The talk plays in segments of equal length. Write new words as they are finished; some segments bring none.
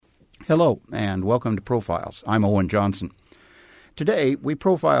Hello, and welcome to Profiles. I'm Owen Johnson. Today, we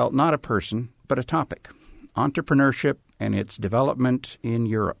profile not a person, but a topic: entrepreneurship and its development in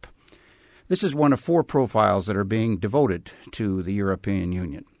Europe. This is one of 4 profiles that are being devoted to the European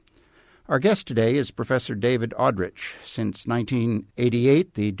Union. Our guest today is Professor David Aldrich, since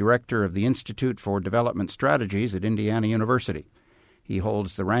 1988 the director of the Institute for Development Strategies at Indiana University. He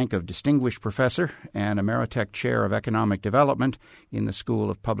holds the rank of Distinguished Professor and Emeritech Chair of Economic Development in the School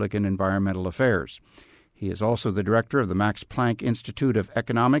of Public and Environmental Affairs. He is also the director of the Max Planck Institute of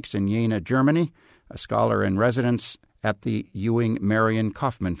Economics in Jena, Germany, a scholar in residence at the Ewing Marion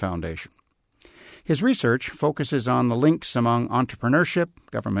Kauffman Foundation. His research focuses on the links among entrepreneurship,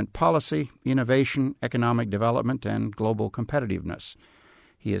 government policy, innovation, economic development, and global competitiveness.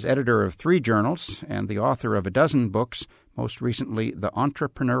 He is editor of 3 journals and the author of a dozen books, most recently The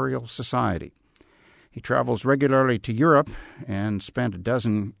Entrepreneurial Society. He travels regularly to Europe and spent a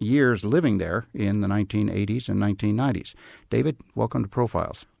dozen years living there in the 1980s and 1990s. David, welcome to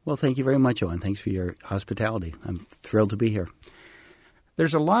Profiles. Well, thank you very much, Owen. Thanks for your hospitality. I'm thrilled to be here.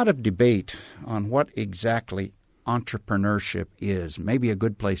 There's a lot of debate on what exactly entrepreneurship is. Maybe a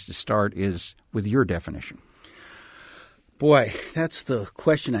good place to start is with your definition. Boy, that's the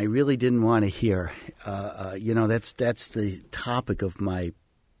question I really didn't want to hear. That's the topic of my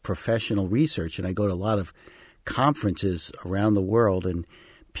professional research, and I go to a lot of conferences around the world, and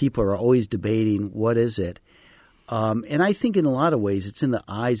people are always debating what is it. And I think in a lot of ways it's in the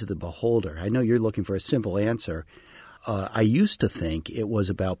eyes of the beholder. I know you're looking for a simple answer. I used to think it was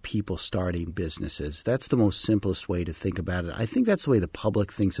about people starting businesses. That's the most simplest way to think about it. I think that's the way the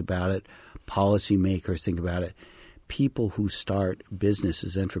public thinks about it, policymakers think about it. People who start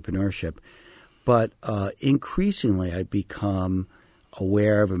businesses, entrepreneurship. But increasingly I've become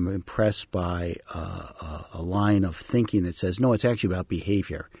aware of and impressed by a line of thinking that says, no, it's actually about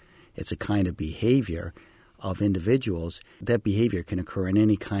behavior. It's a kind of behavior of individuals. That behavior can occur in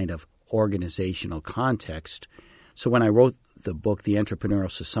any kind of organizational context. So when I wrote the book, The Entrepreneurial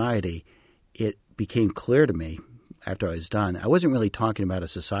Society, it became clear to me after I was done, I wasn't really talking about a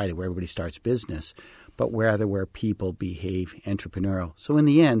society where everybody starts business, but rather where people behave entrepreneurial. So in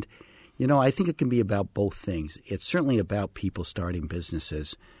the end, I think it can be about both things. It's certainly about people starting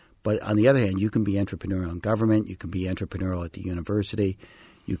businesses. But on the other hand, you can be entrepreneurial in government. You can be entrepreneurial at the university.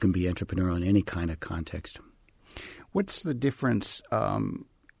 You can be entrepreneurial in any kind of context. What's the difference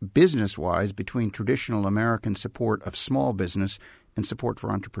business-wise between traditional American support of small business and support for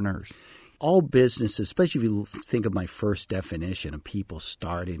entrepreneurs? All businesses, especially if you think of my first definition of people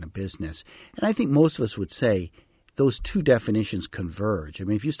starting a business, and I think most of us would say those 2 definitions converge. I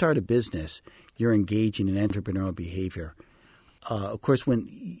mean, if you start a business, you're engaging in entrepreneurial behavior. Of course,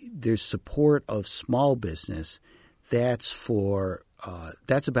 when there's support of small business, that's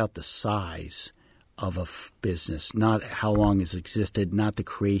about the size of a business, not how long it's existed, not the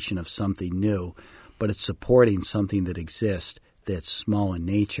creation of something new, but it's supporting something that exists that's small in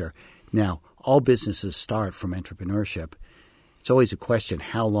nature. Now, all businesses start from entrepreneurship. It's always a question,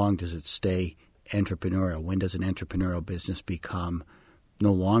 how long does it stay entrepreneurial? When does an entrepreneurial business become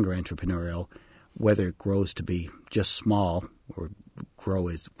no longer entrepreneurial, whether it grows to be just small or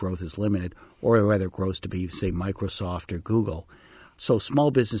growth is limited, or whether it grows to be, say, Microsoft or Google? So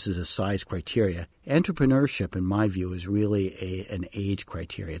small business is a size criteria. Entrepreneurship, in my view, is really an age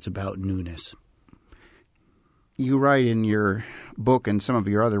criteria. It's about newness. You write in your book and some of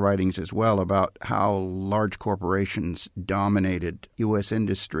your other writings as well about how large corporations dominated U.S.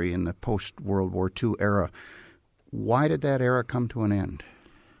 industry in the post-World War II era. Why did that era come to an end?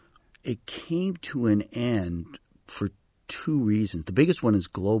 It came to an end for 2 reasons. The biggest one is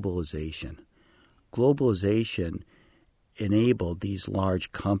globalization. Globalization enabled these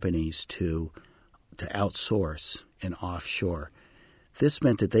large companies to outsource and offshore. This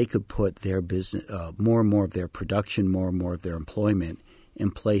meant that they could put their business, more and more of their production, more and more of their employment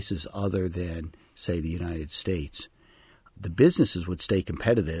in places other than, say, the United States. The businesses would stay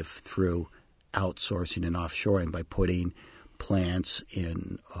competitive through outsourcing and offshoring by putting plants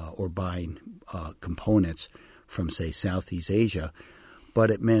in or buying components from, say, Southeast Asia.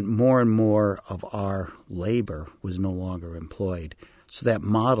 But it meant more and more of our labor was no longer employed. So that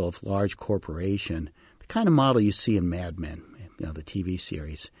model of large corporation, the kind of model you see in Mad Men, the TV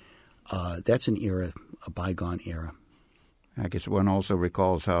series, that's an era, a bygone era. I guess one also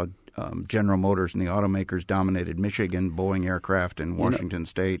recalls how General Motors and the automakers dominated Michigan, Boeing Aircraft, and Washington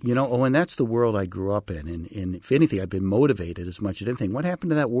State. And that's the world I grew up in. And if anything, I've been motivated as much as anything. What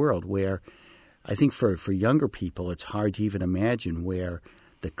happened to that world where I think for younger people, it's hard to even imagine where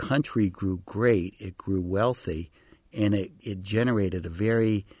the country grew great, it grew wealthy, and it generated a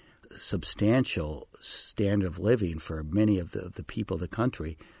very substantial standard of living for many of the people of the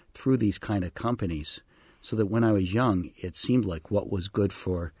country through these kind of companies, so that when I was young, it seemed like what was good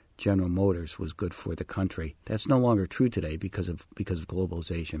for General Motors was good for the country. That's no longer true today because of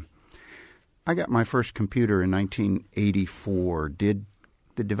globalization. I got my first computer in 1984. Did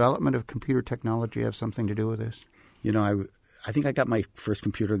the development of computer technology have something to do with this? You know, I think I got my first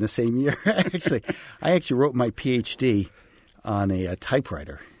computer in the same year. I actually wrote my PhD on a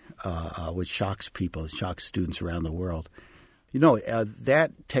typewriter, which shocks students around the world. You know,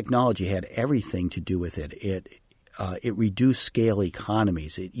 that technology had everything to do with it. It reduced scale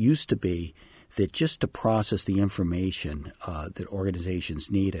economies. It used to be that just to process the information that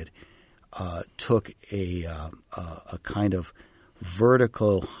organizations needed took a kind of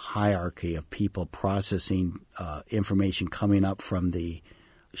vertical hierarchy of people processing information coming up from the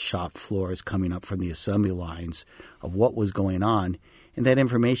shop floors, coming up from the assembly lines of what was going on. And that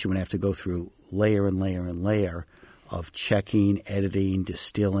information would have to go through layer and layer and layer of checking, editing,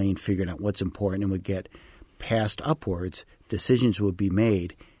 distilling, figuring out what's important, and would get passed upwards. Decisions would be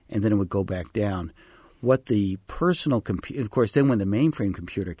made, and then it would go back down. What the personal computer, of course, then when the mainframe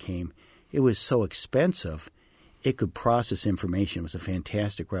computer came, it was so expensive, it could process information. It was a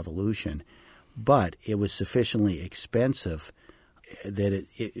fantastic revolution, but it was sufficiently expensive that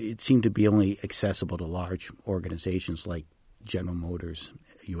it seemed to be only accessible to large organizations like General Motors,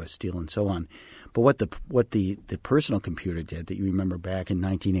 U.S. Steel, and so on. But what the personal computer did that you remember back in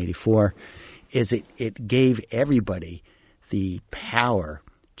 1984 is it gave everybody the power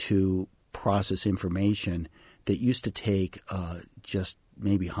to process information that used to take just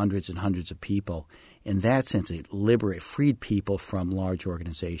maybe hundreds and hundreds of people. In that sense, it freed people from large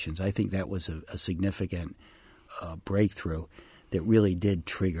organizations. I think that was a significant breakthrough that really did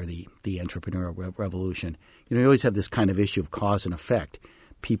trigger the entrepreneurial revolution. You know, you always have this kind of issue of cause and effect.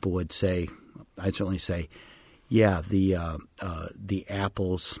 People would say, I'd certainly say, yeah, the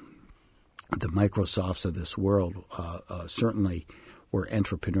Apples, the Microsofts of this world certainly were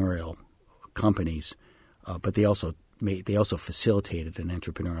entrepreneurial companies, but they also facilitated an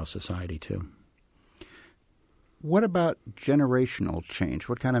entrepreneurial society too. What about generational change?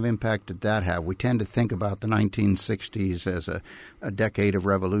 What kind of impact did that have? We tend to think about the 1960s as a decade of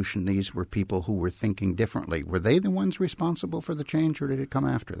revolution. These were people who were thinking differently. Were they the ones responsible for the change, or did it come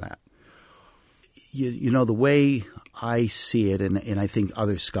after that? You know, the way I see it, and I think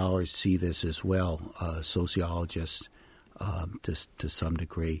other scholars see this as well, sociologists to some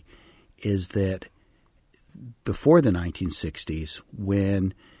degree, is that before the 1960s,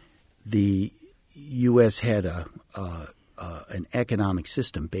 when the U.S. had an economic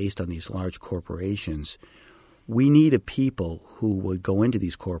system based on these large corporations, we needed people who would go into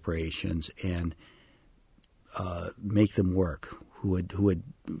these corporations and make them work, who would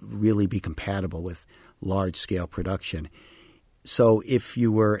really be compatible with large-scale production. So if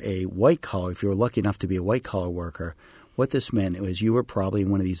you were a white-collar, if you were lucky enough to be a white-collar worker, what this meant was you were probably in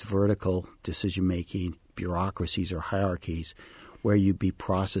one of these vertical decision-making bureaucracies or hierarchies where you'd be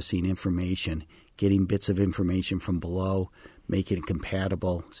processing information, getting bits of information from below, making it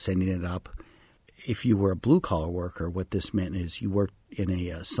compatible, sending it up. If you were a blue-collar worker, what this meant is you worked in a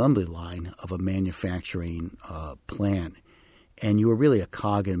assembly line of a manufacturing plant, and you were really a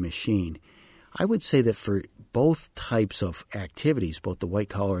cog in a machine. I would say that for both types of activities, both the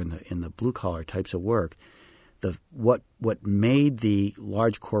white-collar and the blue-collar types of work, what made the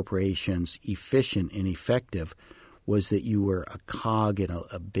large corporations efficient and effective was that you were a cog in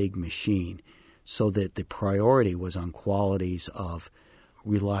a big machine, so that the priority was on qualities of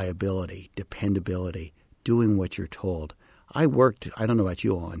reliability, dependability, doing what you're told. I don't know about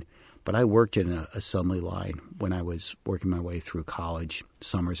you, Owen, but I worked in an assembly line when I was working my way through college,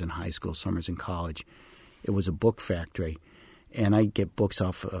 summers in high school, summers in college. It was a book factory, and I'd get books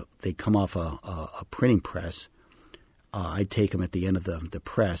off, they'd come off a printing press. I'd take them at the end of the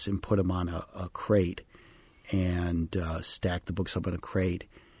press and put them on a crate and stack the books up in a crate.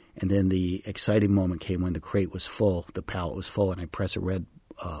 And then the exciting moment came when the crate was full, the pallet was full, and I'd press a red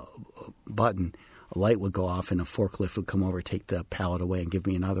button. A light would go off, and a forklift would come over, take the pallet away, and give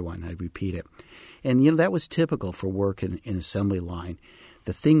me another one. I'd repeat it. And, you know, that was typical for work in assembly line.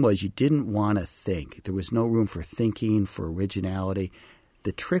 The thing was you didn't want to think. There was no room for thinking, for originality.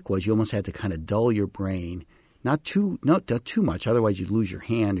 The trick was you almost had to kind of dull your brain, not too much, otherwise you'd lose your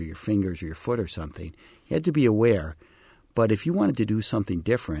hand or your fingers or your foot or something. You had to be aware. But if you wanted to do something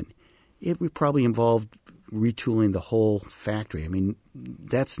different, it would probably involve retooling the whole factory. I mean,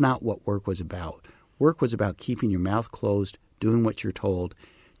 that's not what work was about. Work was about keeping your mouth closed, doing what you're told,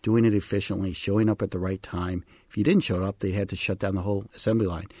 doing it efficiently, showing up at the right time. If you didn't show up, they had to shut down the whole assembly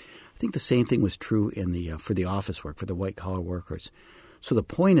line. think the same thing was true in for the office work, for the white-collar workers. So the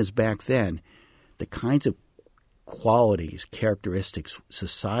point is, back then, the kinds of qualities, characteristics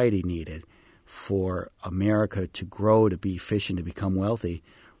society needed for America to grow, to be efficient, to become wealthy,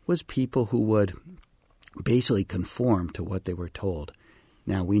 was people who would basically conform to what they were told.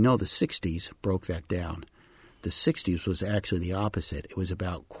 Now, we know the 60s broke that down. The 60s was actually the opposite. It was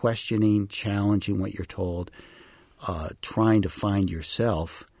about questioning, challenging what you're told, trying to find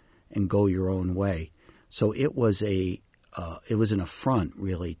yourself and go your own way. So it was an affront,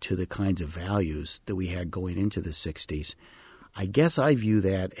 really, to the kinds of values that we had going into the 60s. I guess I view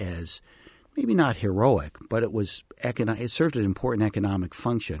that as maybe not heroic, but it served an important economic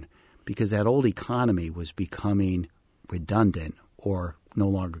function because that old economy was becoming redundant or no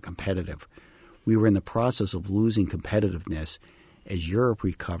longer competitive. We were in the process of losing competitiveness as Europe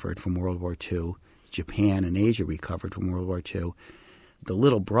recovered from World War II, Japan and Asia recovered from World War II. The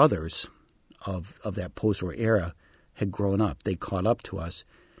little brothers of that post-war era had grown up. They caught up to us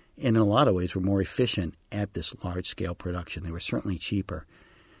and in a lot of ways were more efficient at this large-scale production. They were certainly cheaper.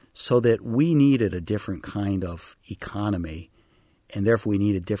 So that we needed a different kind of economy, and therefore we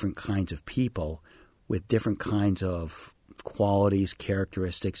needed different kinds of people with different kinds of qualities,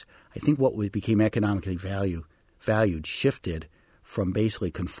 characteristics. I think what became economically valued shifted from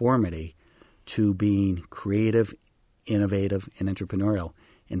basically conformity to being creative, innovative, and entrepreneurial.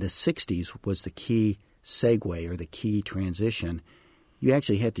 And the 60s was the key segue or the key transition. You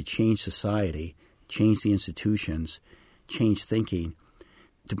actually had to change society, change the institutions, change thinking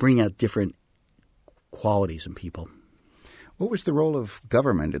to bring out different qualities in people. What was the role of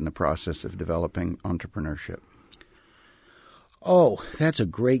government in the process of developing entrepreneurship? Oh, that's a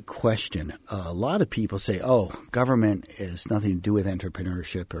great question. A lot of people say, government has nothing to do with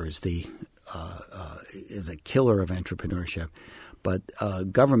entrepreneurship or is a killer of entrepreneurship. But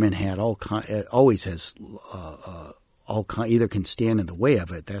government had always has either can stand in the way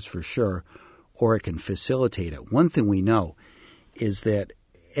of it, that's for sure, or it can facilitate it. One thing we know is that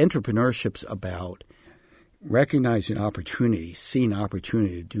entrepreneurship's about recognizing opportunity, seeing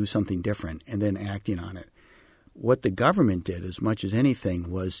opportunity to do something different, and then acting on it. What the government did, as much as anything,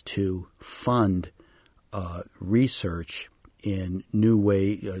 was to fund research in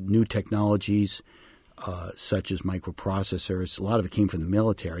new technologies, such as microprocessors. A lot of it came from the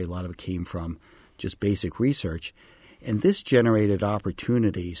military. A lot of it came from just basic research. And this generated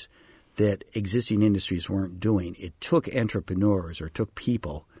opportunities that existing industries weren't doing. It took entrepreneurs or took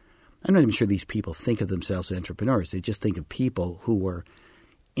people. I'm not even sure these people think of themselves as entrepreneurs. They just think of people who were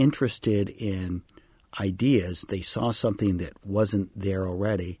interested in ideas. They saw something that wasn't there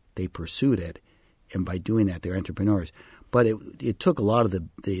already. They pursued it. And by doing that, they're entrepreneurs. But it took a lot of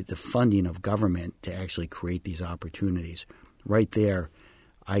the funding of government to actually create these opportunities. Right there,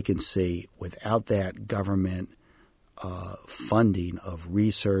 I can say without that government funding of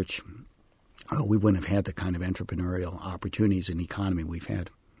research, we wouldn't have had the kind of entrepreneurial opportunities in the economy we've had.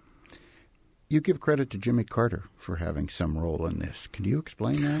 You give credit to Jimmy Carter for having some role in this. Can you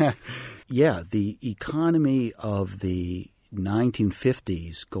explain that? Yeah, the economy of the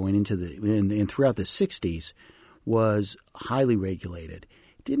 1950s going into and throughout the 60s was highly regulated.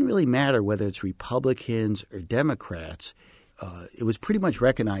 It didn't really matter whether it's Republicans or Democrats. It was pretty much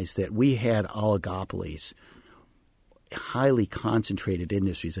recognized that we had oligopolies, highly concentrated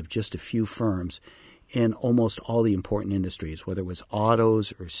industries of just a few firms in almost all the important industries, whether it was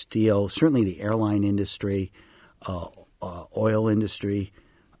autos or steel, certainly the airline industry, oil industry,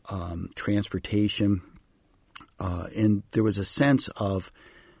 transportation. And there was a sense of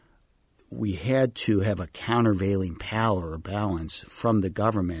we had to have a countervailing power or balance from the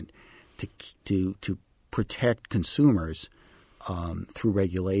government to protect consumers through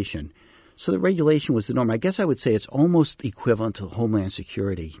regulation. So the regulation was the norm. I guess I would say it's almost equivalent to Homeland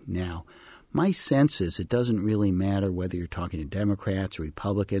Security now. My sense is it doesn't really matter whether you're talking to Democrats or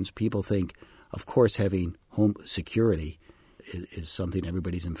Republicans. People think, of course, having home security is something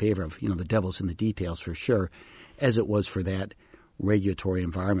everybody's in favor of. You know, the devil's in the details for sure, as it was for that regulatory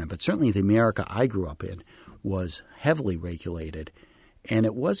environment. But certainly the America I grew up in was heavily regulated. And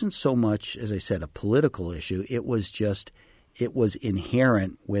it wasn't so much, as I said, a political issue. It was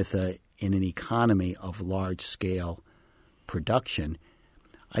inherent in an economy of large-scale production.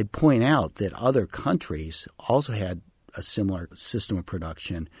 I'd point out that other countries also had a similar system of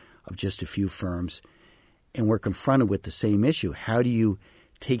production of just a few firms, and we're confronted with the same issue. How do you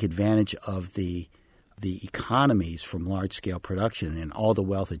take advantage of the economies from large-scale production and all the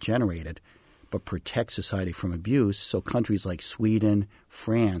wealth it generated, but protect society from abuse? So countries like Sweden,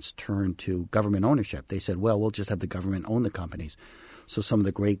 France turned to government ownership. They said, well, we'll just have the government own the companies. So some of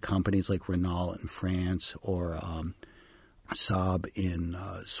the great companies like Renault in France or Saab in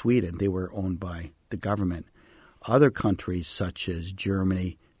Sweden, they were owned by the government. Other countries such as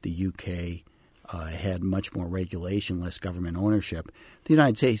Germany, the UK, had much more regulation, less government ownership. The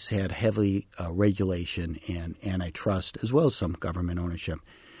United States had heavy regulation and antitrust, as well as some government ownership.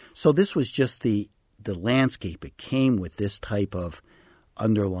 So this was just the landscape. It came with this type of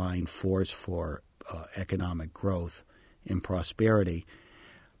underlying force for economic growth and prosperity.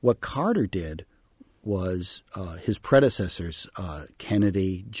 What Carter did was his predecessors,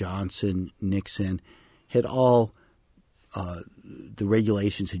 Kennedy, Johnson, Nixon, had all the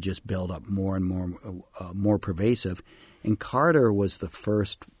regulations had just built up more and more pervasive. And Carter was the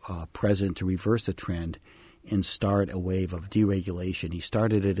first president to reverse the trend and start a wave of deregulation. He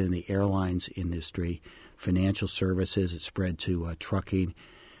started it in the airlines industry, financial services. It spread to trucking.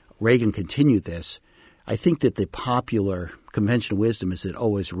 Reagan continued this. I think that the popular conventional wisdom is that,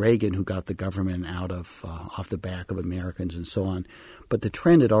 it's Reagan who got the government out of off the back of Americans and so on. But the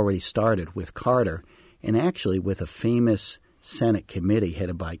trend had already started with Carter, and actually with a famous Senate committee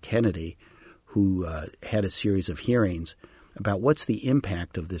headed by Kennedy, who had a series of hearings about what's the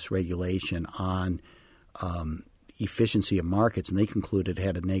impact of this regulation on efficiency of markets, and they concluded it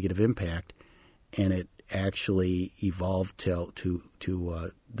had a negative impact, and it actually evolved to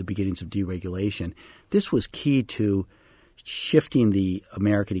the beginnings of deregulation. This was key to shifting the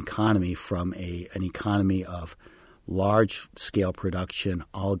American economy from an economy of large-scale production,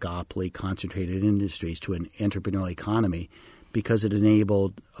 oligopoly, concentrated industries to an entrepreneurial economy, because it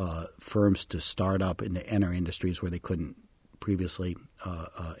enabled firms to start up and to enter industries where they couldn't previously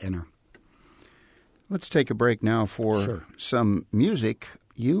enter. Let's take a break now for some music.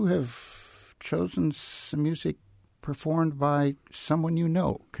 You have chosen some music performed by someone you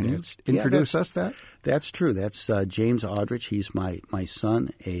know. Can you introduce us that? That's true. That's James Aldrich. He's my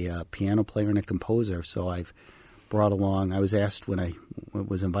son, a piano player and a composer. So I've brought along. I was asked when I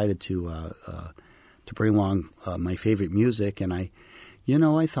was invited to bring along my favorite music, and I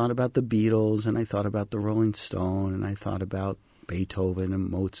thought about the Beatles, and I thought about the Rolling Stone, and I thought about Beethoven and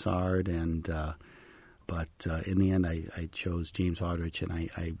Mozart, but in the end, I chose James Aldrich, and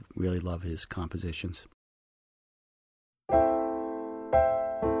I really love his compositions.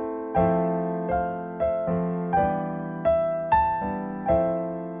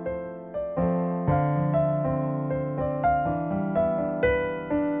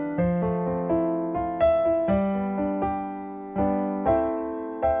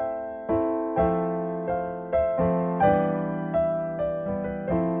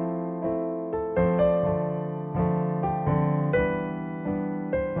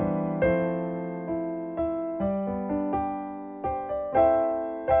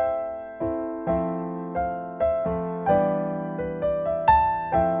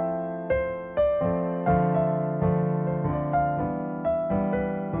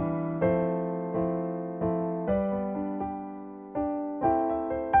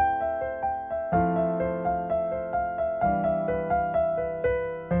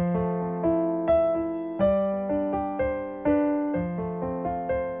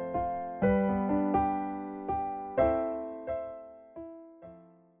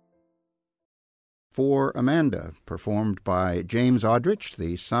 For Amanda, performed by James Aldrich,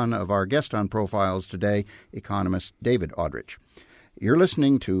 the son of our guest on Profiles today, economist David Aldrich. You're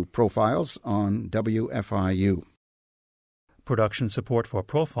listening to Profiles on WFIU. Production support for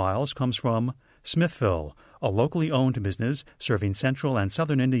Profiles comes from Smithville, a locally owned business serving central and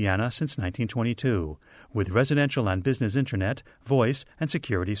southern Indiana since 1922, with residential and business internet, voice, and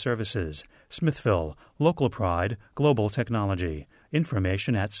security services. Smithville, local pride, global technology.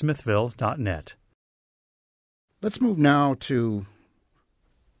 Information at smithville.net. Let's move now to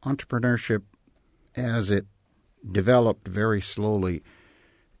entrepreneurship as it developed very slowly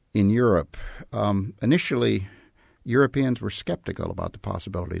in Europe. Initially, Europeans were skeptical about the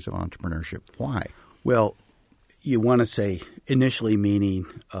possibilities of entrepreneurship. Why? Well, you want to say initially, meaning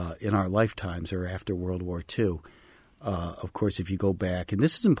in our lifetimes or after World War II. Of course, if you go back, and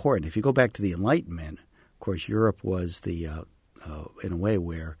this is important, if you go back to the Enlightenment, of course, Europe was the, in a way,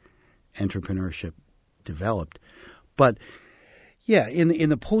 where entrepreneurship developed. But yeah, in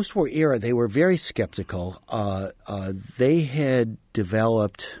the post-war era, they were very skeptical. They had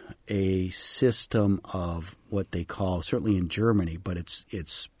developed a system of what they call, certainly in Germany, but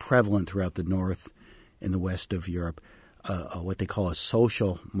it's prevalent throughout the north and the west of Europe, what they call a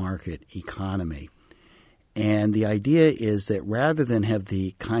social market economy. And the idea is that rather than have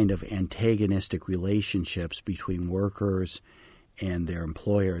the kind of antagonistic relationships between workers and their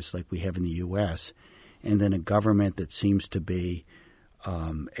employers like we have in the U.S., and then a government that seems to be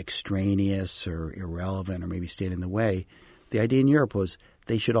extraneous or irrelevant or maybe stand in the way. The idea in Europe was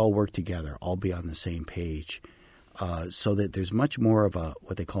they should all work together, all be on the same page, so that there's much more of a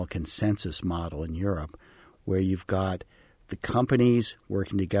what they call a consensus model in Europe, where you've got the companies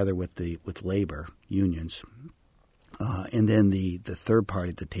working together with labor unions, and then the third party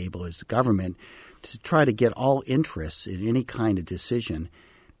at the table is the government, to try to get all interests in any kind of decision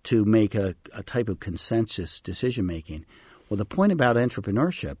to make a type of consensus decision making. Well, the point about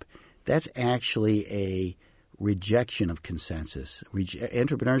entrepreneurship, that's actually a rejection of consensus.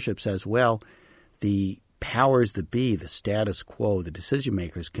 Entrepreneurship says, well, the powers that be, the status quo, the decision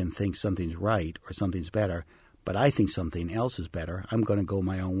makers can think something's right or something's better, but I think something else is better. I'm going to go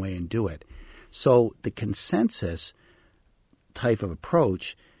my own way and do it. So the consensus type of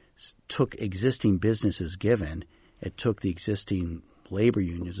approach took existing businesses given, it took the existing labor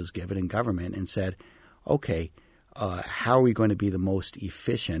unions as given in government and said, okay, how are we going to be the most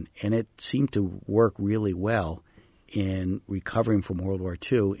efficient? And it seemed to work really well in recovering from World War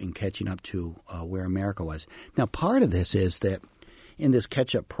II and catching up to where America was. Now, part of this is that in this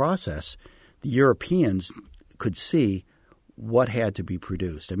catch-up process, the Europeans could see what had to be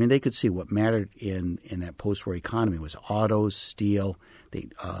produced. I mean, they could see what mattered in that post-war economy was autos, steel,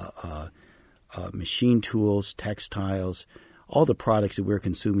 machine tools, textiles, all the products that we're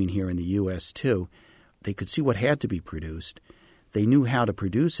consuming here in the U.S. too. They could see what had to be produced. They knew how to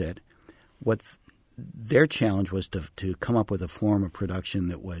produce it. What their challenge was to come up with a form of production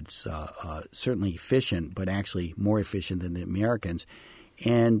that was certainly efficient, but actually more efficient than the Americans.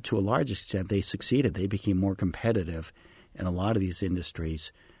 And to a large extent, they succeeded. They became more competitive in a lot of these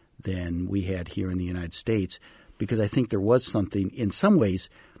industries than we had here in the United States, because I think there was something, in some ways,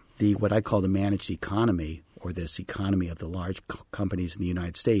 what I call the managed economy, or this economy of the large companies in the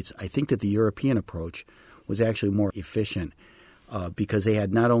United States. I think that the European approach was actually more efficient because they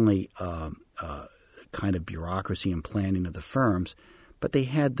had not only kind of bureaucracy and planning of the firms, but they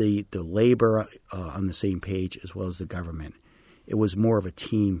had the labor on the same page as well as the government. It was more of a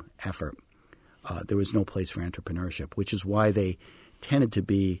team effort. There was no place for entrepreneurship, which is why they tended to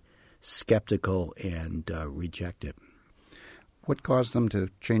be skeptical and reject it. What caused them to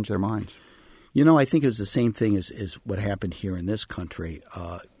change their minds? You know, I think it was the same thing as what happened here in this country.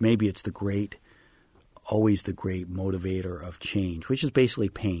 Maybe it's always the great motivator of change, which is basically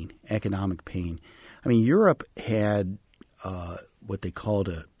pain, economic pain. I mean, Europe had what they called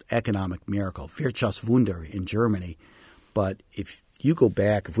an economic miracle, Wirtschaftswunder in Germany. But if we go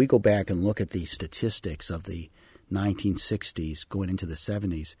back and look at the statistics of the 1960s going into the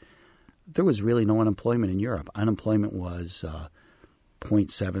 70s, there was really no unemployment in Europe. Unemployment was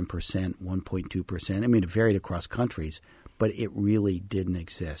 0.7%, 1.2%. I mean, it varied across countries, but it really didn't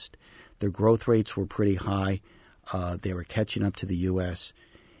exist. Their growth rates were pretty high. They were catching up to the U.S.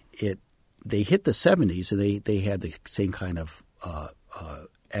 They hit the 70s, and they had the same kind of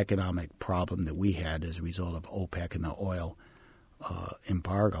economic problem that we had as a result of OPEC and the oil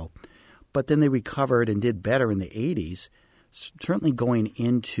embargo. But then they recovered and did better in the 80s, certainly going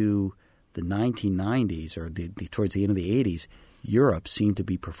into the 1990s or towards the end of the 80s. Europe seemed to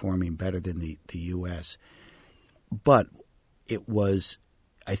be performing better than the U.S. But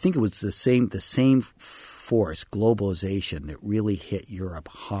I think it was the same force, globalization, that really hit Europe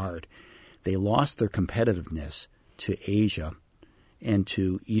hard. They lost their competitiveness to Asia and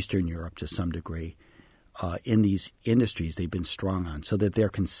to Eastern Europe to some degree in these industries they've been strong on, so that their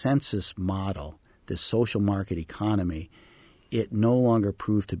consensus model, this social market economy, it no longer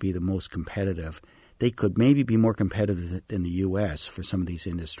proved to be the most competitive. They could maybe be more competitive than the U.S. for some of these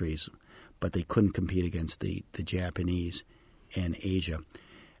industries, but they couldn't compete against the Japanese and Asia.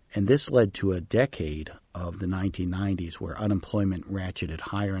 And this led to a decade of the 1990s where unemployment ratcheted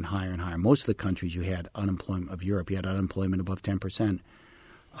higher and higher and higher. Most of the countries you had unemployment of Europe, you had unemployment above 10%.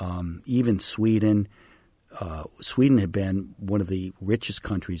 Even Sweden had been one of the richest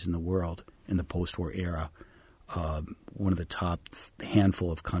countries in the world in the post-war era. One of the top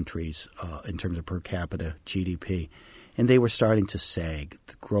handful of countries in terms of per capita GDP. And they were starting to sag.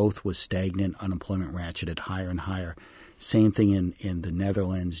 The growth was stagnant. Unemployment ratcheted higher and higher. Same thing in the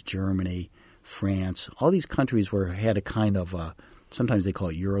Netherlands, Germany, France. All these countries had a kind of, sometimes they call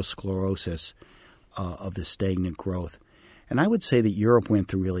it Eurosclerosis of the stagnant growth. And I would say that Europe went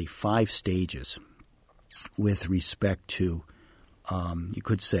through really 5 stages with respect to, you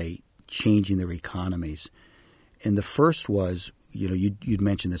could say, changing their economies. And the first was, you'd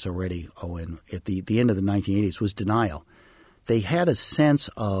mentioned this already, Owen, at the end of the 1980s, was denial. They had a sense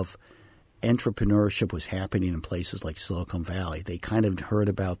of entrepreneurship was happening in places like Silicon Valley. They kind of heard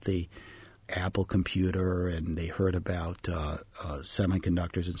about the Apple computer and they heard about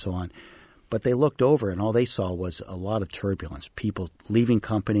semiconductors and so on. But they looked over and all they saw was a lot of turbulence, people leaving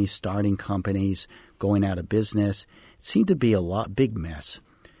companies, starting companies, going out of business. It seemed to be a big mess.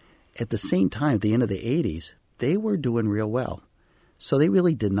 At the same time, at the end of the 80s, they were doing real well. So they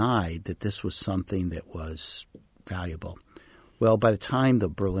really denied that this was something that was valuable. Well, by the time the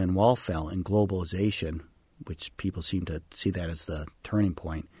Berlin Wall fell and globalization, which people seem to see that as the turning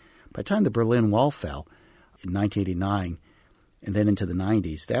point, by the time the Berlin Wall fell in 1989 and then into the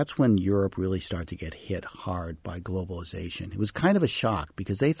 90s, that's when Europe really started to get hit hard by globalization. It was kind of a shock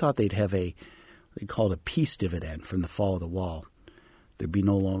because they thought they'd have they called a peace dividend from the fall of the wall. There'd be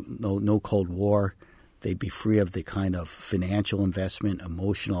no Cold War. They'd be free of the kind of financial investment,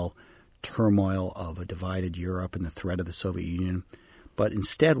 emotional turmoil of a divided Europe and the threat of the Soviet Union. But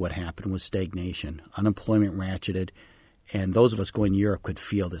instead what happened was stagnation. Unemployment ratcheted, and those of us going to Europe could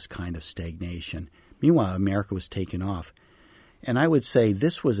feel this kind of stagnation. Meanwhile, America was taking off. And I would say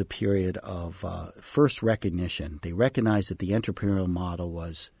this was a period of first recognition. They recognized that the entrepreneurial model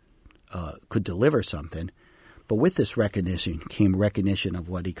could deliver something. But with this recognition came recognition of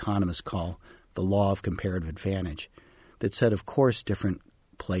what economists call the law of comparative advantage, that said, of course, different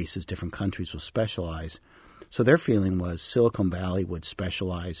places, different countries will specialize. So their feeling was Silicon Valley would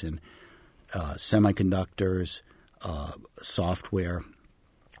specialize in semiconductors, software.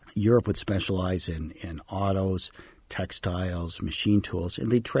 Europe would specialize in autos, textiles, machine tools, and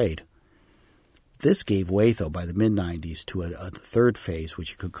they'd trade. This gave way, though, by the mid-'90s to a third phase,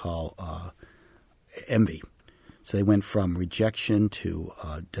 which you could call envy. So they went from rejection to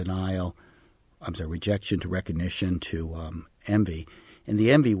rejection to recognition to envy. And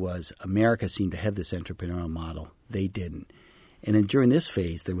the envy was America seemed to have this entrepreneurial model. They didn't. And during this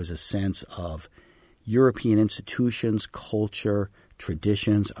phase, there was a sense of European institutions, culture,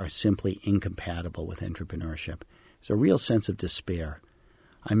 traditions are simply incompatible with entrepreneurship. There's a real sense of despair.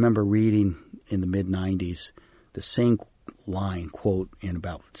 I remember reading in the mid-'90s the same line, quote, in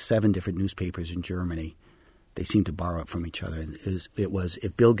about 7 different newspapers in Germany. They seemed to borrow it from each other. It was,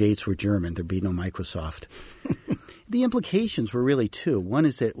 if Bill Gates were German, there'd be no Microsoft. The implications were really two. One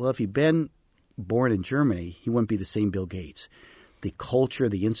is that, well, if he'd been born in Germany, he wouldn't be the same Bill Gates. The culture,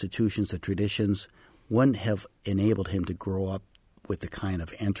 the institutions, the traditions wouldn't have enabled him to grow up with the kind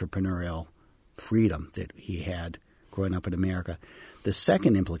of entrepreneurial freedom that he had growing up in America. The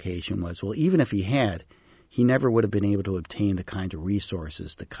second implication was, well, even if he had, he never would have been able to obtain the kind of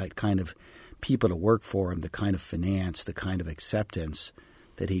resources, the kind of people to work for him, the kind of finance, the kind of acceptance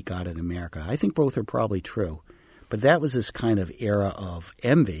that he got in America. I think both are probably true. But that was this kind of era of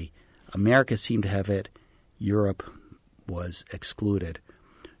envy. America seemed to have it. Europe was excluded.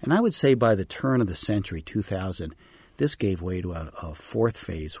 And I would say by the turn of the century, 2000, this gave way to a fourth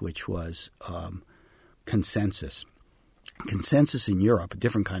phase, which was consensus. Consensus in Europe, a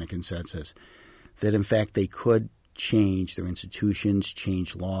different kind of consensus, that in fact they could change their institutions,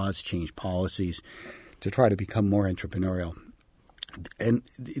 change laws, change policies to try to become more entrepreneurial. And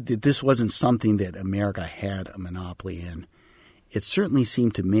this wasn't something that America had a monopoly in. It certainly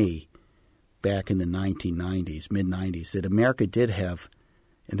seemed to me back in the 1990s, mid-'90s, that America did have,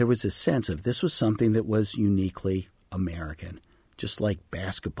 and there was a sense of this was something that was uniquely American. Just like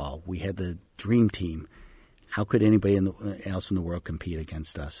basketball, we had the dream team. How could anybody else in the world compete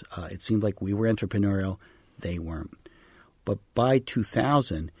against us? It seemed like we were entrepreneurial. They weren't. But by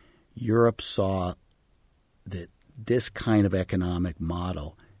 2000, Europe saw that this kind of economic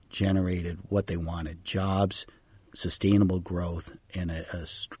model generated what they wanted: jobs, sustainable growth, and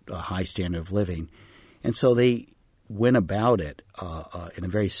a high standard of living. And so they went about it in a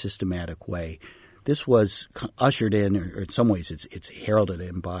very systematic way. This was ushered in, or in some ways it's heralded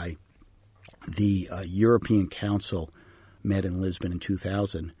in by the European Council met in Lisbon in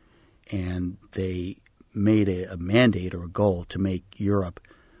 2000, and they made a mandate or a goal to make Europe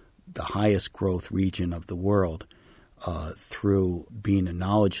the highest growth region of the world through being a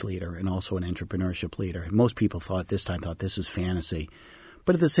knowledge leader and also an entrepreneurship leader. And most people thought this is fantasy.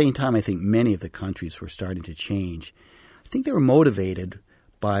 But at the same time, I think many of the countries were starting to change. I think they were motivated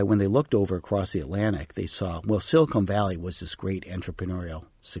by when they looked over across the Atlantic, they saw, well, Silicon Valley was this great entrepreneurial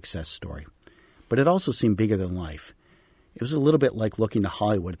success story. But it also seemed bigger than life. It was a little bit like looking to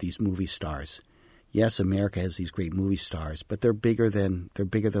Hollywood at these movie stars. Yes, America has these great movie stars, but they're bigger than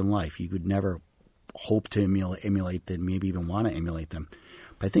life. You could never hope to emulate them, maybe even want to emulate them.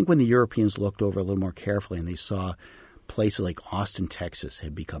 But I think when the Europeans looked over a little more carefully and they saw places like Austin, Texas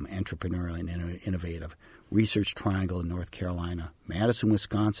had become entrepreneurial and innovative, Research Triangle in North Carolina, Madison,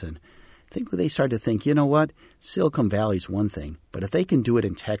 Wisconsin, I think they started to think, you know what, Silicon Valley is one thing, but if they can do it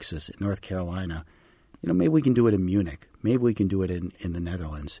in Texas, in North Carolina, maybe we can do it in Munich. Maybe we can do it in the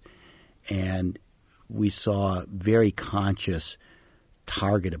Netherlands. And we saw very conscious,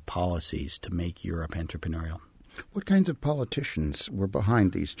 targeted policies to make Europe entrepreneurial. What kinds of politicians were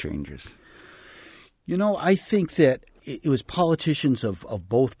behind these changes? I think that it was politicians of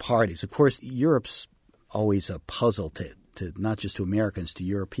both parties. Of course, Europe's always a puzzle to not just to Americans, to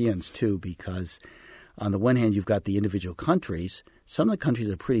Europeans too, because on the one hand, you've got the individual countries. Some of the countries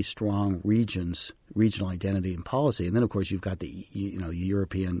have pretty strong regional identity and policy. And then, of course, you've got the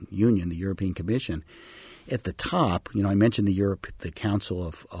European Union, the European Commission. At the top, I mentioned the Council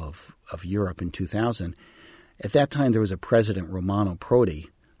of Europe in 2000. At that time, there was a president, Romano Prodi,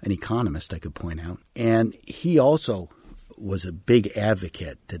 an economist I could point out. And he also was a big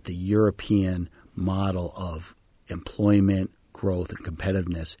advocate that the European model of employment, growth, and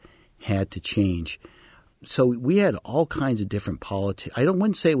competitiveness had to change. So we had all kinds of different politics. I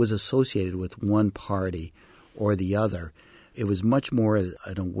wouldn't say it was associated with one party or the other. It was much more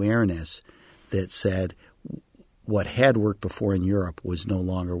an awareness that said what had worked before in Europe was no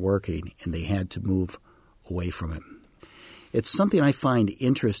longer working, and they had to move away from it. It's something I find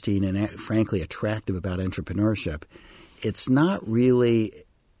interesting and frankly attractive about entrepreneurship. It's not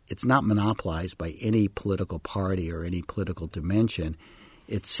monopolized by any political party or any political dimension.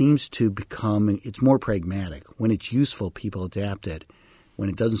 It seems to it's more pragmatic. When it's useful, people adapt it. When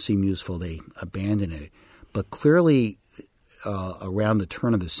it doesn't seem useful, they abandon it. But clearly, around the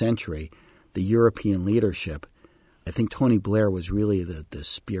turn of the century, the European leadership, I think Tony Blair was really the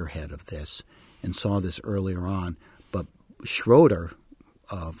spearhead of this and saw this earlier on. But Schroeder,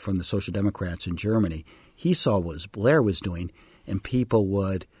 from the Social Democrats in Germany, he saw what Blair was doing, and people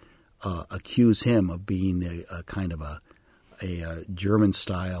would accuse him of being a kind of a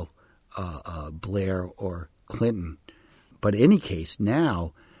German-style Blair or Clinton. But in any case,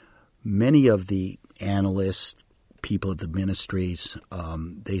 now many of the analysts, people at the ministries,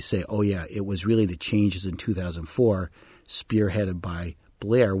 they say, oh, yeah, it was really the changes in 2004 spearheaded by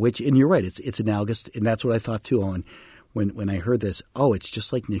Blair, and you're right, it's analogous, and that's what I thought too, Owen, when I heard this. Oh, it's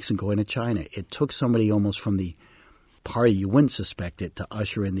just like Nixon going to China. It took somebody almost from the party, you wouldn't suspect it, to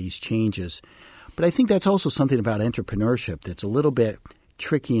usher in these changes. But I think that's also something about entrepreneurship that's a little bit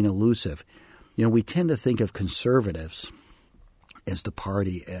tricky and elusive. We tend to think of conservatives as the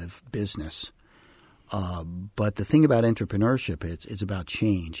party of business. But the thing about entrepreneurship, it's about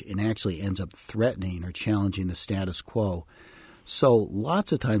change and actually ends up threatening or challenging the status quo. So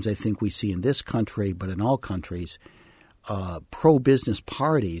lots of times I think we see in this country, but in all countries, pro-business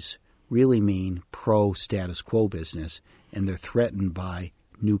parties really mean pro-status quo business, and they're threatened by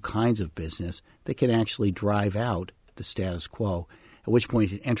new kinds of business that can actually drive out the status quo, at which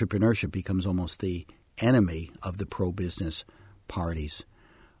point entrepreneurship becomes almost the enemy of the pro-business parties.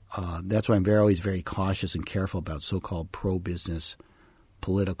 That's why I'm always very cautious and careful about so-called pro-business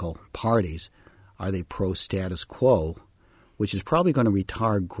political parties. Are they pro-status quo, which is probably going to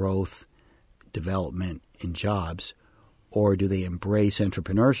retard growth, development, and jobs, or do they embrace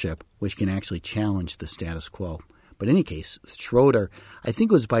entrepreneurship, which can actually challenge the status quo? But in any case, Schroeder, I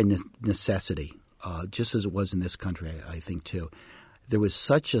think it was by necessity, just as it was in this country, I think too. There was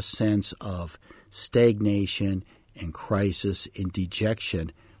such a sense of stagnation and crisis and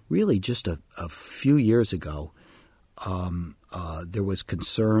dejection. Really just a few years ago, there was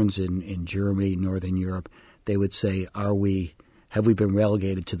concerns in Germany, Northern Europe. They would say, have we been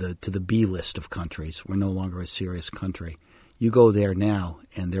relegated to the B list of countries? We're no longer a serious country. You go there now,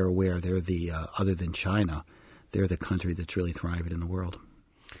 and they're aware they're the other than China, they're the country that's really thriving in the world.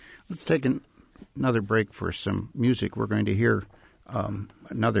 Let's take another break for some music. We're going to hear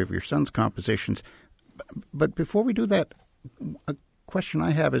another of your son's compositions. But before we do that, a question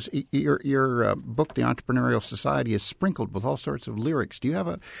I have is your book, The Entrepreneurial Society, is sprinkled with all sorts of lyrics. Do you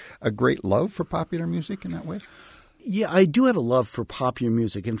have a great love for popular music in that way? Yeah, I do have a love for popular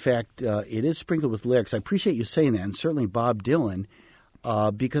music. In fact, it is sprinkled with lyrics. I appreciate you saying that, and certainly Bob Dylan,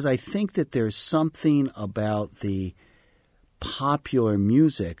 because I think that there's something about the popular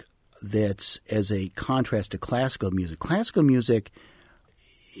music that's as a contrast to classical music. Classical music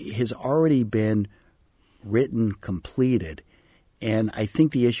has already been written, completed, and I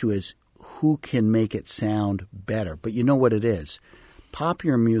think the issue is who can make it sound better. But you know what it is.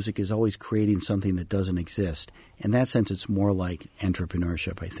 Popular music is always creating something that doesn't exist. In that sense, it's more like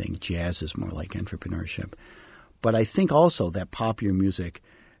entrepreneurship, I think. Jazz is more like entrepreneurship. But I think also that popular music,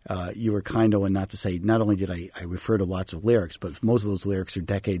 you were kind of, and not to say, not only did I refer to lots of lyrics, but most of those lyrics are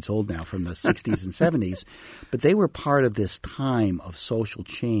decades old now, from the 60s and 70s, but they were part of this time of social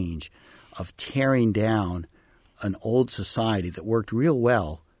change, of tearing down an old society that worked real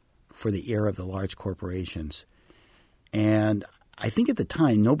well for the era of the large corporations. And I think at the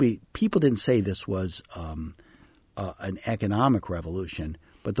time, people didn't say this was an economic revolution,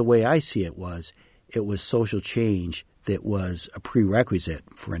 but the way I see it was social change that was a prerequisite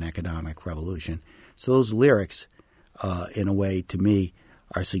for an economic revolution. So those lyrics, in a way, to me,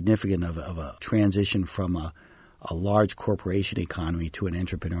 are significant of a transition from a large corporation economy to an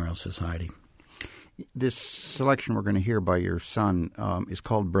entrepreneurial society. This selection we're going to hear by your son is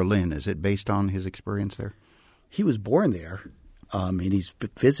called Berlin. Is it based on his experience there? He was born there, and he's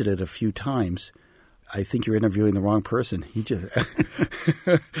visited a few times. I think you're interviewing the wrong person.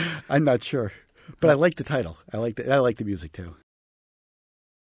 I'm not sure. But I like the title. I like the music, too.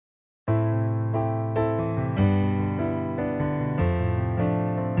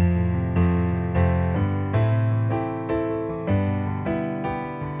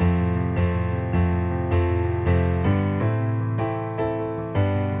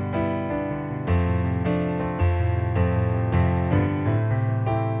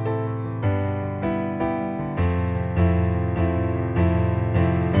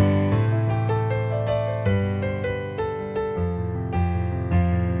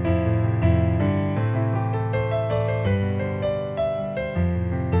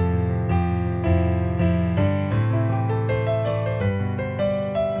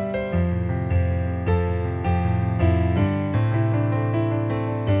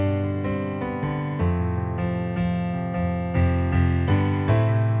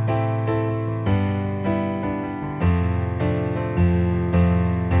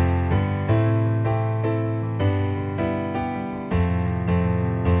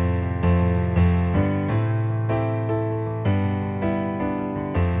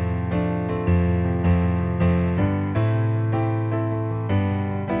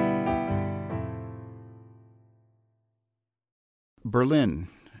 Berlin,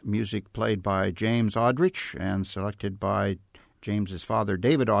 music played by James Aldrich and selected by James's father,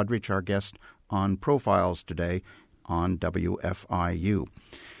 David Aldrich, our guest on Profiles today on WFIU.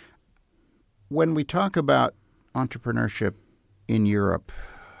 When we talk about entrepreneurship in Europe,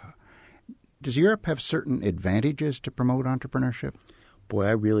 does Europe have certain advantages to promote entrepreneurship? Boy,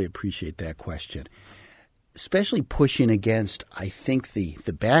 I really appreciate that question. Especially pushing against, I think, the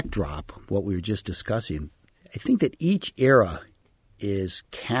backdrop, what we were just discussing. I think that each era is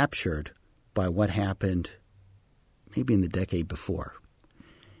captured by what happened maybe in the decade before.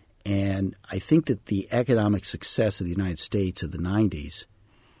 And I think that the economic success of the United States of the 90s,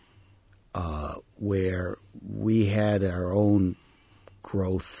 where we had our own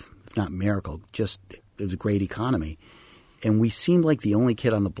growth, if not miracle, it was a great economy. And we seemed like the only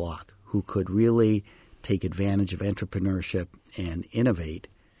kid on the block who could really take advantage of entrepreneurship and innovate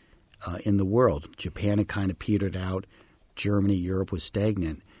in the world. Japan had kind of petered out. Germany, Europe was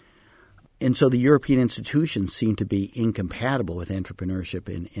stagnant. And so the European institutions seem to be incompatible with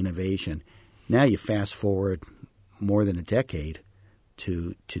entrepreneurship and innovation. Now you fast forward more than a decade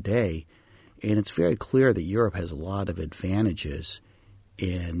to today, and it's very clear that Europe has a lot of advantages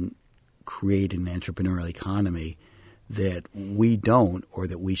in creating an entrepreneurial economy that we don't, or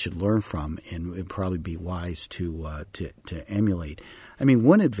that we should learn from, and it would probably be wise to emulate. I mean,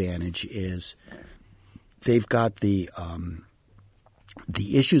 one advantage is they've got the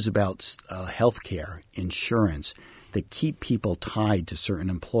issues about health care, insurance, that keep people tied to certain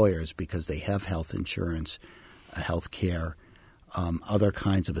employers because they have health insurance, health care, other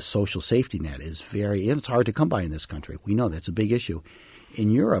kinds of a social safety net and it's hard to come by in this country. We know that's a big issue. In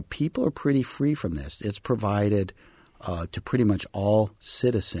Europe, people are pretty free from this. It's provided to pretty much all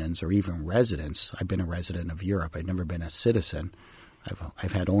citizens or even residents. I've been a resident of Europe. I've never been a citizen.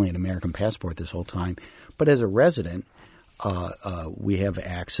 I've had only an American passport this whole time. But as a resident, we have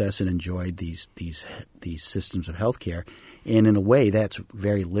access and enjoyed these systems of health care. And in a way, that's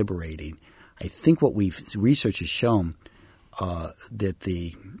very liberating. I think what research has shown that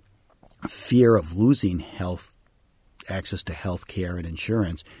the fear of losing access to health care and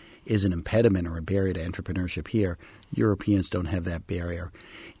insurance is an impediment or a barrier to entrepreneurship here. Europeans don't have that barrier.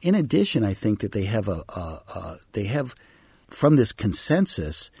 In addition, I think that they have from this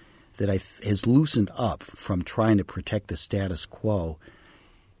consensus that has loosened up from trying to protect the status quo.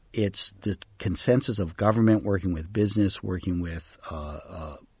 It's the consensus of government working with business, working with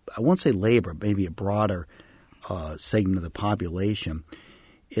I won't say labor, maybe a broader segment of the population,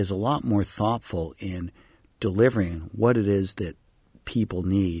 is a lot more thoughtful in delivering what it is that people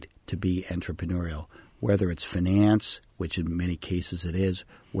need to be entrepreneurial, whether it's finance, which in many cases it is,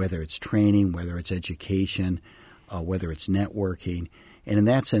 whether it's training, whether it's education, whether it's networking. And in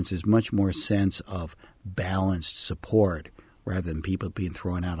that sense, there's much more sense of balanced support rather than people being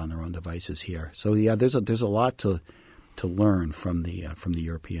thrown out on their own devices here. So yeah, there's a lot to learn from the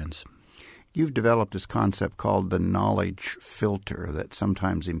Europeans. You've developed this concept called the knowledge filter that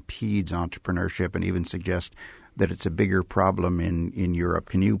sometimes impedes entrepreneurship and even suggests that it's a bigger problem in Europe.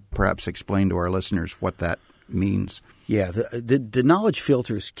 Can you perhaps explain to our listeners what that means? Yeah, the knowledge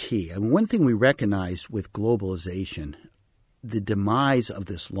filter is key. I mean, one thing we recognized with globalization, the demise of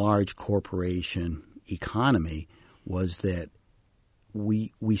this large corporation economy was that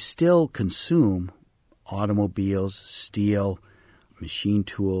we still consume automobiles, steel, machine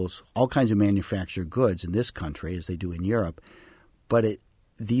tools, all kinds of manufactured goods in this country as they do in Europe, but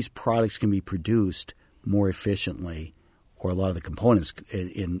these products can be produced more efficiently, or a lot of the components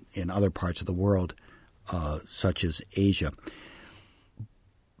in other parts of the world, such as Asia.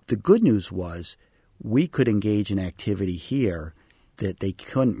 The good news was we could engage in activity here that they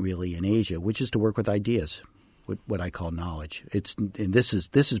couldn't really in Asia, which is to work with ideas, what I call knowledge. And this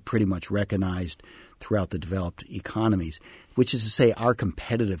is pretty much recognized throughout the developed economies, which is to say our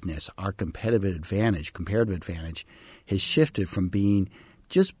competitiveness, our comparative advantage has shifted from being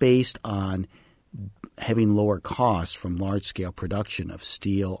just based on having lower costs from large-scale production of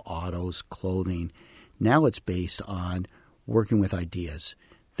steel, autos, clothing. Now it's based on working with ideas.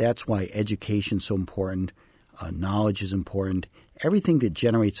 That's why education is so important. Knowledge is important. Everything that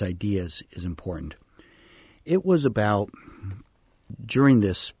generates ideas is important. It was about during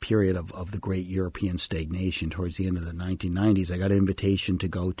this period of the great European stagnation towards the end of the 1990s, I got an invitation to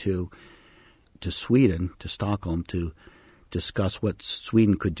go to Sweden, to Stockholm, to discuss what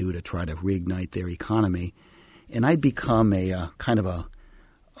Sweden could do to try to reignite their economy. And I'd become a kind of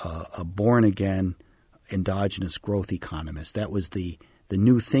a born-again endogenous growth economist. That was the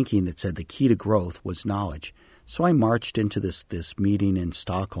new thinking that said the key to growth was knowledge. So I marched into this meeting in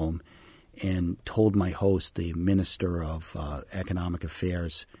Stockholm and told my host, the Minister of Economic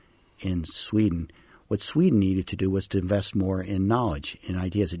Affairs in Sweden, what Sweden needed to do was to invest more in knowledge, in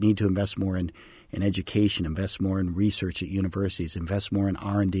ideas. It needed to invest more in education, invest more in research at universities, invest more in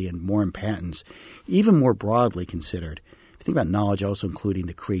R&D and more in patents, even more broadly considered. If you think about knowledge also including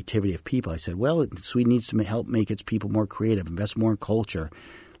the creativity of people, I said, well, Sweden needs to help make its people more creative, invest more in culture,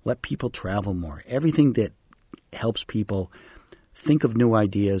 let people travel more. Everything that helps people think of new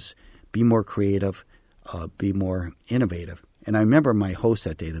ideas, be more creative, be more innovative. And I remember my host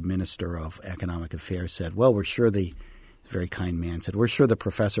that day, the Minister of Economic Affairs, said, well, we're sure very kind man, said, we're sure the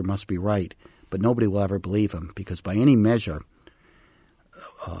professor must be right, but nobody will ever believe him because by any measure,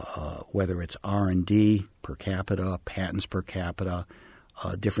 whether it's R&D per capita, patents per capita,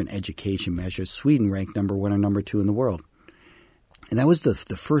 different education measures, Sweden ranked number 1 or number 2 in the world. And that was the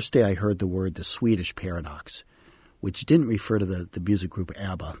first day I heard the word the Swedish paradox, which didn't refer to the music group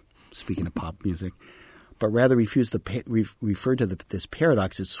ABBA, speaking of pop music, but rather referred to this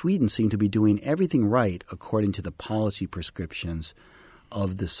paradox that Sweden seemed to be doing everything right according to the policy prescriptions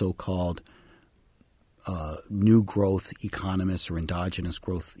of the so-called new growth economists or endogenous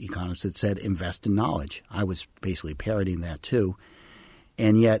growth economists that said invest in knowledge. I was basically parodying that too.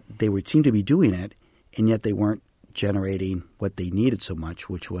 And yet they seem to be doing it, and yet they weren't generating what they needed so much,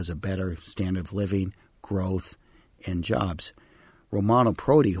 which was a better standard of living, growth, and jobs. Romano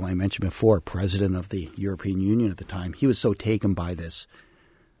Prodi, who I mentioned before, president of the European Union at the time, he was so taken by this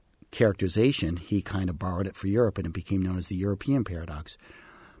characterization, he kind of borrowed it for Europe, and it became known as the European paradox.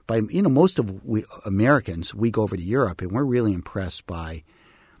 Most of Americans, we go over to Europe, and we're really impressed by,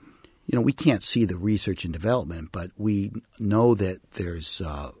 we can't see the research and development, but we know that there's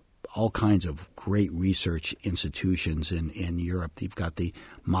all kinds of great research institutions in Europe. You've got the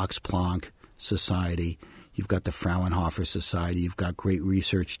Max Planck Society. You've got the Fraunhofer Society. You've got great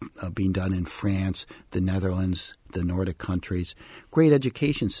research being done in France, the Netherlands, the Nordic countries, great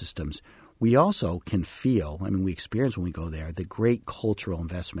education systems. We also can feel, we experience when we go there, the great cultural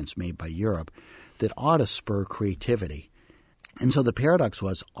investments made by Europe that ought to spur creativity. And so the paradox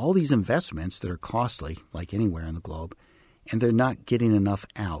was all these investments that are costly, like anywhere in the globe, and they're not getting enough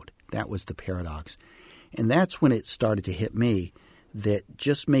out. That was the paradox. And that's when it started to hit me that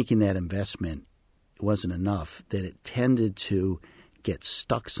just making that investment wasn't enough, that it tended to get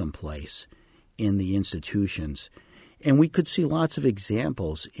stuck someplace in the institutions. And we could see lots of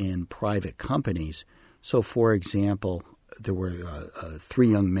examples in private companies. So, for example, there were 3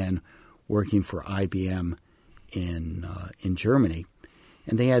 young men working for IBM in Germany,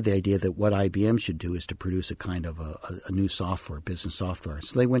 and they had the idea that what IBM should do is to produce a kind of a new software, business software.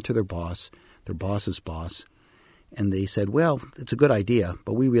 So they went to their boss's boss, and they said, well, it's a good idea,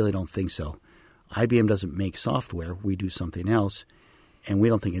 but we really don't think so. IBM doesn't make software. We do something else. and we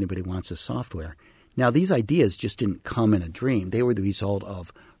don't think anybody wants this software. Now, these ideas just didn't come in a dream. They were the result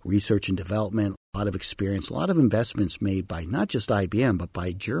of research and development, a lot of experience, a lot of investments made by not just IBM, but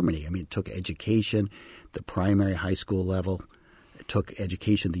by Germany. I mean, it took education, the primary high school level. It took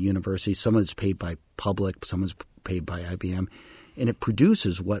education at the university. Some of it's paid by public, some is paid by IBM. And it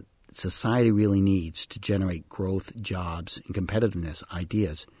produces what society really needs to generate growth, jobs, and competitiveness,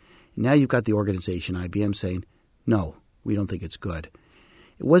 ideas. And now you've got the organization, IBM, saying, no, we don't think it's good.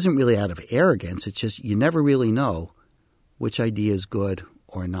 It wasn't really out of arrogance. It's just you never really know which idea is good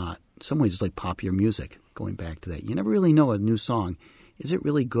or not. In some ways, it's like popular music, going back to that. You never really know a new song. Is it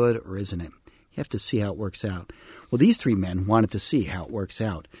really good or isn't it? You have to see how it works out. Well, these three men wanted to see how it works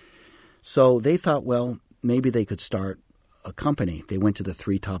out. So they thought, well, maybe they could start a company. They went to the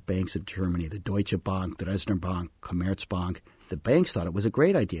three top banks of Germany, the Deutsche Bank, the Dresdner Bank, Commerzbank. The banks thought it was a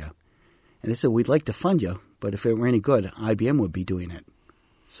great idea. And they said, we'd like to fund you, but if it were any good, IBM would be doing it.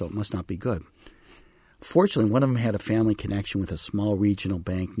 So it must not be good. Fortunately, one of them had a family connection with a small regional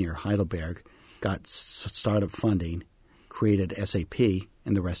bank near Heidelberg, got startup funding, created SAP,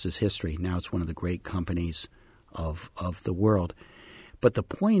 and the rest is history. Now it's one of the great companies of the world. But the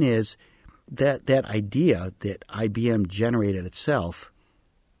point is that that idea that IBM generated itself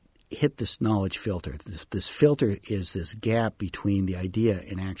hit this knowledge filter. This filter is this gap between the idea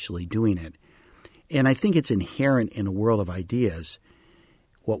and actually doing it. And I think it's inherent in a world of ideas.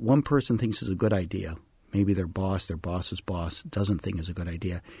 What one person thinks is a good idea, maybe their boss's boss doesn't think is a good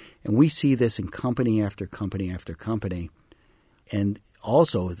idea. And we see this in company after company after company. And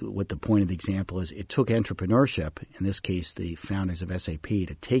also what the point of the example is, it took entrepreneurship, in this case the founders of SAP,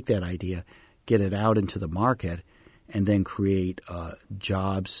 to take that idea, get it out into the market, and then create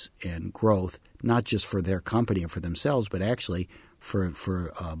jobs and growth, not just for their company and for themselves, but actually for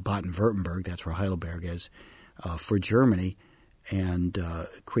Baden-Württemberg, that's where Heidelberg is, for Germany, and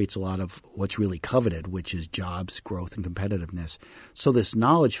creates a lot of what's really coveted, which is jobs, growth, and competitiveness. So this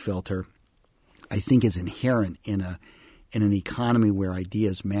knowledge filter, I think, is inherent in an economy where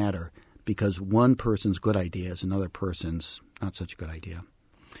ideas matter, because one person's good idea is another person's not such a good idea.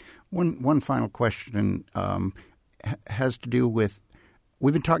 One final question has to do with,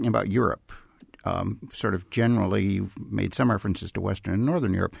 we've been talking about Europe, sort of generally. You've made some references to Western and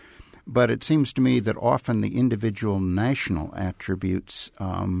Northern Europe, but it seems to me that often the individual national attributes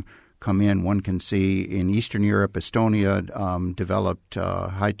come in. One can see in Eastern Europe, Estonia developed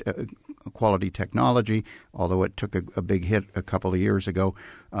high-quality technology, although it took a big hit a couple of years ago.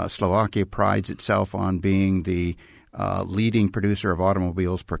 Slovakia prides itself on being the leading producer of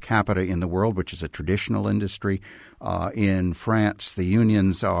automobiles per capita in the world, which is a traditional industry. In France, the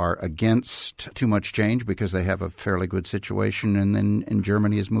unions are against too much change because they have a fairly good situation, and then in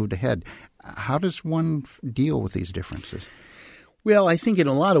Germany has moved ahead. How does one deal with these differences? Well, I think in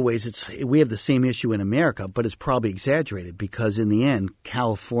a lot of ways we have the same issue in America, but it's probably exaggerated because in the end,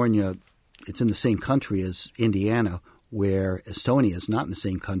 California, it's in the same country as Indiana, where Estonia is not in the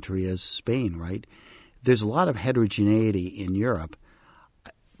same country as Spain, right? There's a lot of heterogeneity in Europe,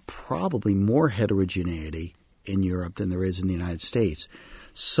 probably more heterogeneity in Europe than there is in the United States.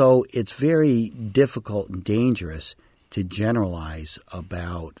 So it's very difficult and dangerous to generalize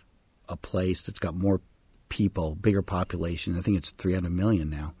about a place that's got more people, bigger population. I think it's 300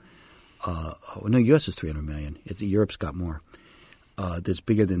 million now. No, U.S. is 300 million. Europe's got more. That's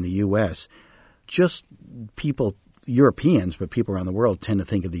bigger than the U.S. Just people, Europeans, but people around the world tend to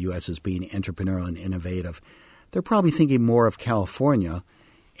think of the U.S. as being entrepreneurial and innovative. They're probably thinking more of California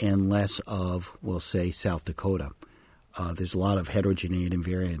and less of, we'll say, South Dakota. There's a lot of heterogeneity and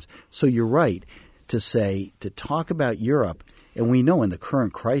variance. So you're right to talk about Europe, and we know in the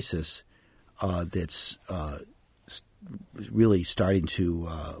current crisis that's really starting to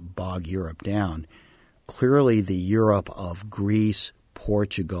bog Europe down, clearly the Europe of Greece,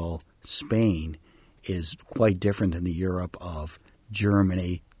 Portugal, Spain is quite different than the Europe of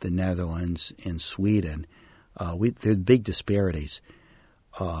Germany, the Netherlands, and Sweden. There's big disparities.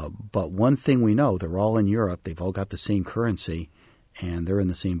 But one thing we know, they're all in Europe. They've all got the same currency, and they're in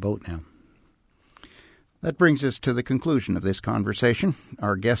the same boat now. That brings us to the conclusion of this conversation.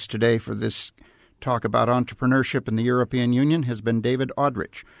 Our guest today for this talk about entrepreneurship in the European Union has been David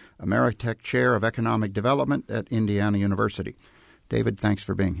Aldrich, Ameritech Chair of Economic Development at Indiana University. David, thanks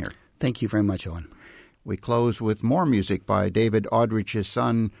for being here. Thank you very much, Owen. We close with more music by David Aldrich's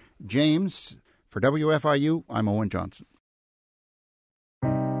son, James. For WFIU, I'm Owen Johnson.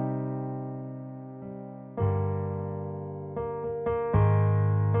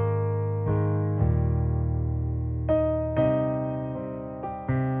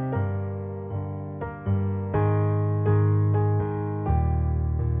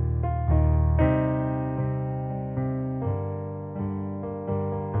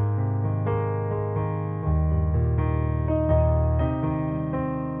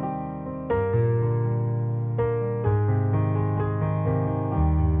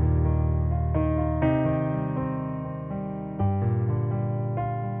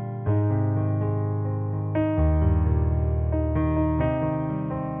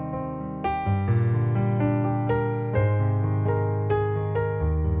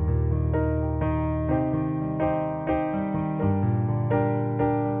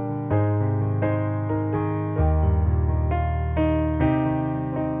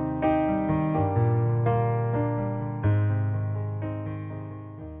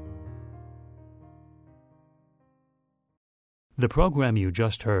 The program you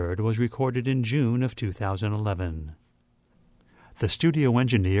just heard was recorded in June of 2011. The studio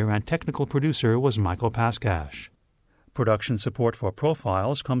engineer and technical producer was Michael Paskash. Production support for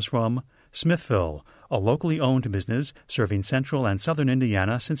Profiles comes from Smithville, a locally owned business serving central and southern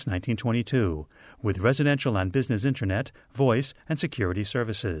Indiana since 1922, with residential and business internet, voice, and security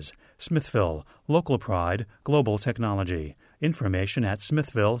services. Smithville, local pride, global technology. Information at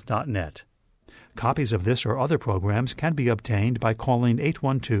smithville.net. Copies of this or other programs can be obtained by calling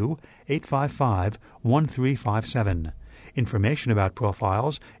 812-855-1357. Information about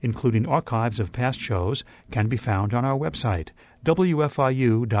Profiles, including archives of past shows, can be found on our website,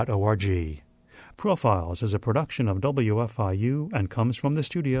 wfiu.org. Profiles is a production of WFIU and comes from the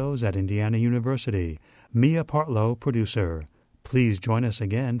studios at Indiana University. Mia Partlow, producer. Please join us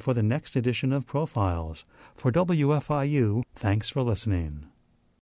again for the next edition of Profiles. For WFIU, thanks for listening.